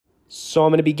So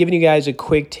I'm going to be giving you guys a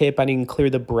quick tip on how you can clear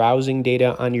the browsing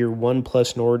data on your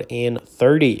OnePlus Nord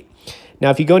N30. Now,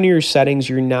 if you go into your settings,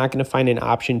 you're not going to find an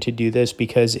option to do this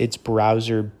because it's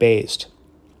browser based.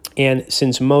 And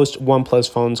since most OnePlus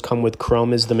phones come with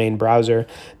Chrome as the main browser,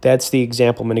 that's the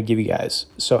example I'm going to give you guys.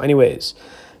 So anyways,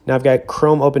 now I've got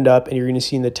Chrome opened up, and you're going to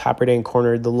see in the top right-hand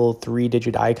corner the little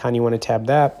 3-digit icon. You want to tap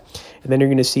that, and then you're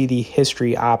going to see the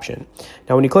history option.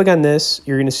 Now, when you click on this,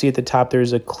 you're going to see at the top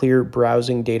there's a clear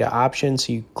browsing data option.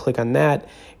 So you click on that,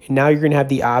 and now you're going to have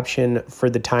the option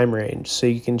for the time range. So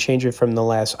you can change it from the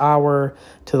last hour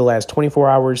to the last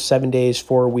 24 hours, 7 days,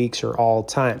 4 weeks, or all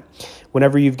time.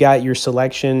 Whenever you've got your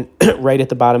selection, right at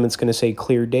the bottom, it's going to say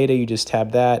clear data. You just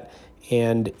tap that,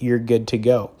 and you're good to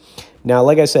go. Now,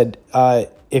 like I said,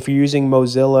 if you're using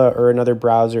Mozilla or another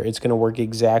browser, it's going to work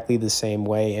exactly the same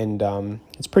way, and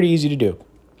it's pretty easy to do.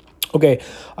 Okay,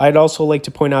 I'd also like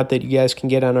to point out that you guys can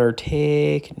get on our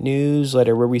tech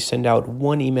newsletter where we send out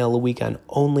 1 email a week on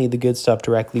only the good stuff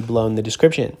directly below in the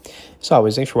description. As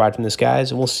always, thanks for watching this,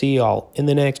 guys, and we'll see y'all in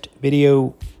the next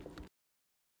video.